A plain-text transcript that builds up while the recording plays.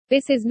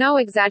This is no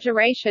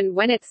exaggeration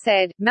when it's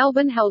said,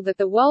 Melbourne held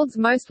the world's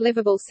most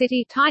livable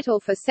city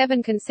title for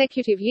 7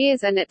 consecutive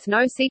years, and it's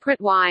no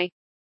secret why.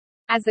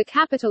 As the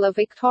capital of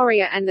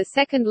Victoria and the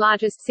second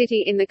largest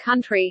city in the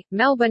country,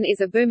 Melbourne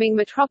is a booming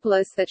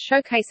metropolis that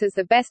showcases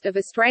the best of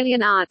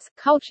Australian arts,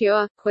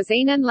 culture,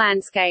 cuisine and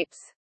landscapes.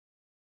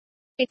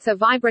 It's a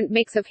vibrant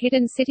mix of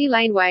hidden city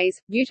laneways,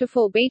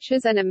 beautiful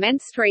beaches and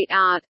immense street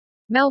art.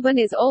 Melbourne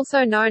is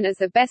also known as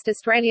the best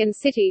Australian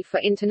city for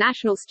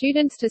international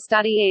students to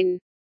study in.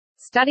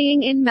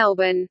 Studying in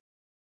Melbourne.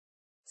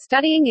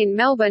 Studying in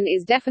Melbourne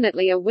is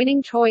definitely a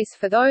winning choice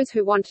for those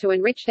who want to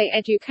enrich their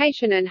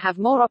education and have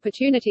more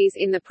opportunities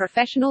in the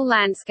professional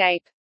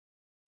landscape.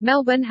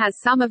 Melbourne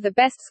has some of the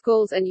best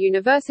schools and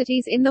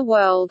universities in the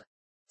world.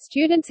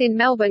 Students in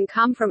Melbourne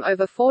come from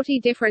over 40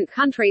 different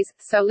countries,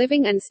 so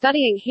living and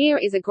studying here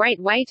is a great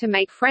way to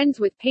make friends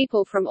with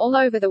people from all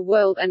over the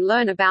world and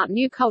learn about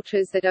new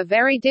cultures that are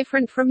very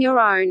different from your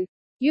own.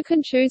 You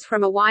can choose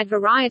from a wide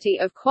variety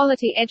of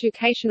quality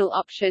educational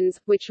options,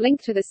 which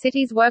link to the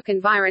city's work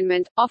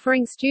environment,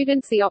 offering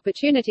students the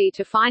opportunity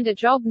to find a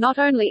job not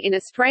only in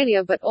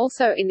Australia but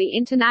also in the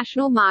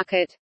international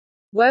market.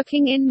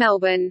 Working in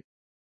Melbourne.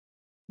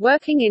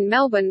 Working in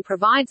Melbourne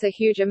provides a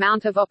huge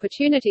amount of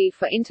opportunity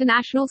for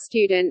international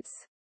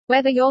students.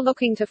 Whether you're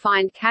looking to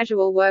find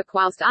casual work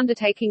whilst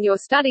undertaking your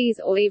studies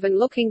or even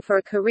looking for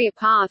a career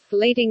path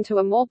leading to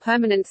a more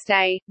permanent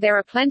stay, there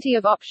are plenty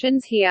of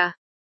options here.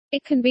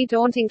 It can be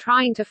daunting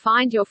trying to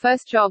find your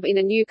first job in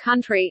a new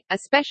country,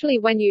 especially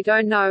when you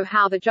don't know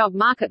how the job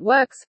market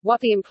works, what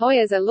the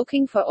employers are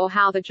looking for or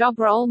how the job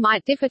role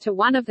might differ to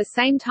one of the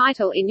same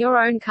title in your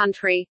own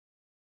country.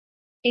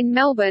 In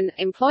Melbourne,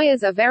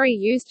 employers are very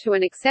used to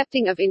and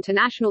accepting of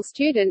international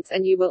students,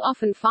 and you will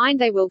often find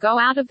they will go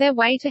out of their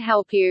way to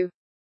help you.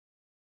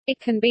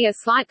 It can be a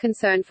slight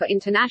concern for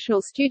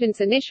international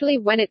students initially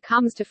when it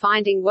comes to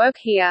finding work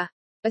here.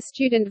 A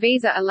student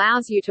visa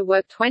allows you to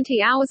work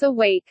 20 hours a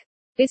week.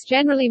 This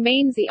generally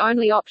means the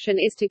only option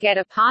is to get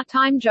a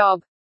part-time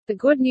job. The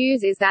good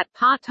news is that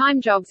part-time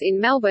jobs in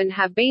Melbourne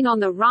have been on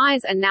the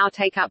rise and now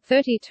take up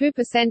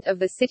 32% of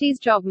the city's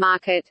job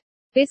market.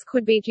 This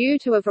could be due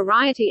to a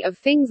variety of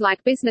things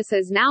like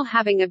businesses now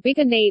having a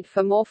bigger need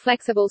for more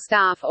flexible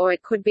staff, or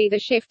it could be the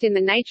shift in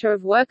the nature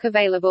of work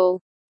available.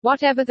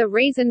 Whatever the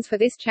reasons for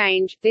this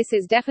change, this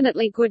is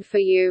definitely good for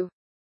you.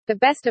 The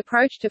best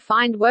approach to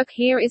find work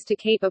here is to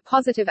keep a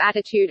positive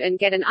attitude and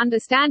get an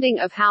understanding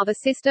of how the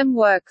system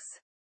works.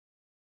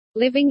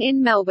 Living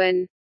in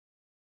Melbourne.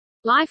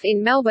 Life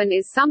in Melbourne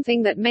is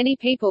something that many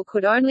people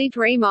could only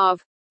dream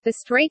of. The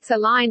streets are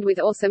lined with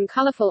awesome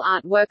colorful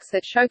artworks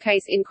that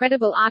showcase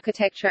incredible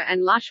architecture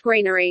and lush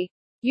greenery.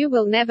 You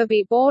will never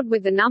be bored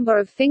with the number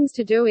of things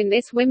to do in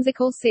this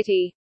whimsical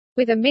city.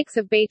 With a mix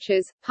of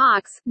beaches,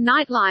 parks,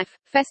 nightlife,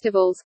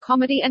 festivals,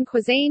 comedy and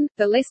cuisine,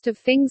 the list of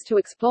things to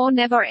explore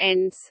never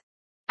ends.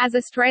 As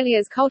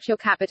Australia's culture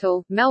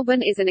capital,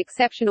 Melbourne is an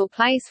exceptional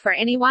place for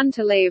anyone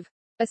to live.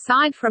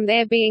 Aside from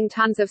there being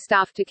tons of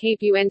stuff to keep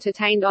you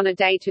entertained on a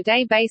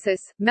day-to-day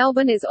basis,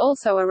 Melbourne is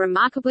also a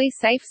remarkably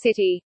safe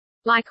city.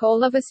 Like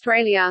all of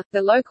Australia,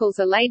 the locals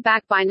are laid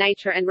back by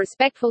nature and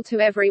respectful to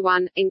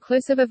everyone,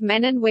 inclusive of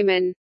men and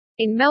women.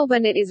 In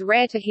Melbourne it is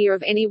rare to hear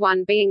of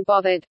anyone being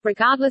bothered,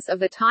 regardless of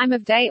the time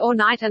of day or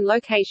night and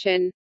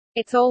location.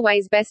 It's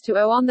always best to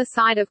err on the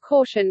side of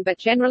caution, but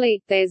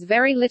generally, there's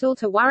very little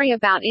to worry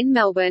about in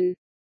Melbourne.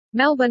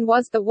 Melbourne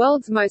was the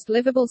world's most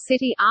livable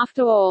city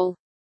after all.